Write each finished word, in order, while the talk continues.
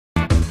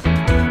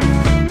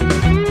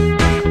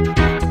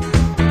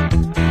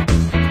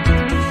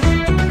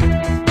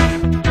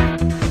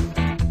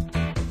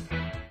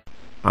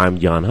I'm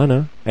John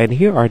Hanna, and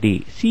here are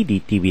the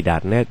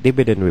CDTV.net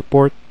dividend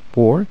report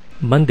for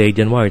Monday,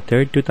 January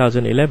 3rd,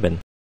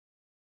 2011.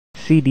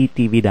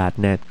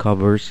 CDTV.net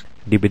covers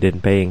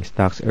dividend-paying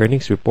stocks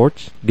earnings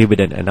reports,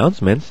 dividend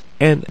announcements,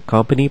 and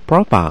company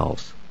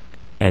profiles.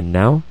 And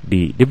now,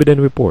 the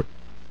dividend report.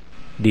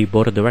 The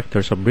board of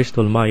directors of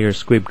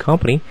Bristol-Myers Squibb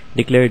Company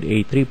declared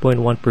a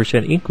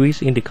 3.1%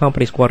 increase in the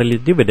company's quarterly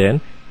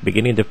dividend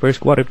beginning the first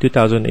quarter of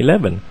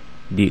 2011.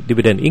 The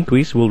dividend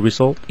increase will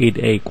result in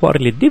a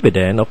quarterly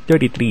dividend of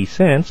 33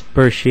 cents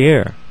per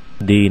share.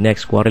 The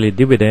next quarterly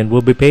dividend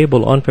will be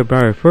payable on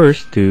February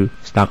 1st to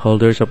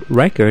stockholders of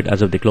record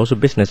as of the close of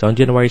business on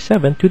January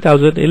 7,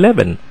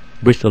 2011.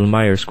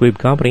 Bristol-Myers Squibb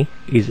Company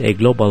is a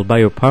global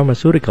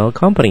biopharmaceutical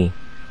company.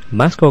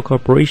 Masco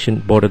Corporation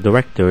Board of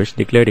Directors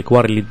declared a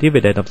quarterly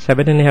dividend of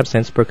 7.5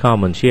 cents per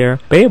common share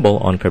payable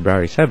on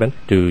February 7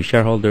 to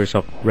shareholders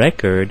of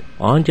record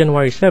on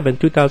January 7,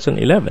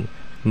 2011.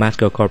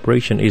 Masco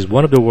Corporation is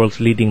one of the world's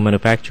leading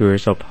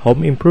manufacturers of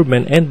home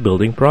improvement and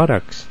building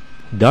products.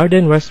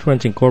 Darden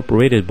Restaurants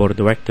Incorporated Board of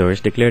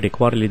Directors declared a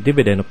quarterly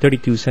dividend of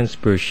 32 cents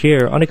per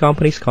share on the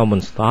company's common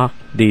stock.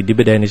 The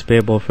dividend is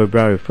payable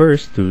February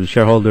 1st to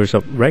shareholders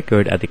of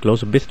record at the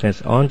close of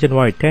business on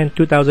January 10,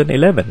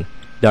 2011.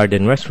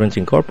 Darden Restaurants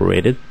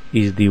Incorporated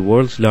is the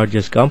world's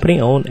largest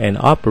company-owned and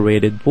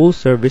operated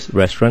full-service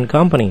restaurant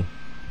company.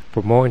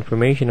 For more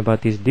information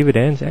about these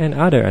dividends and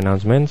other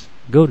announcements,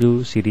 go to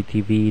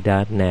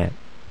cdtv.net.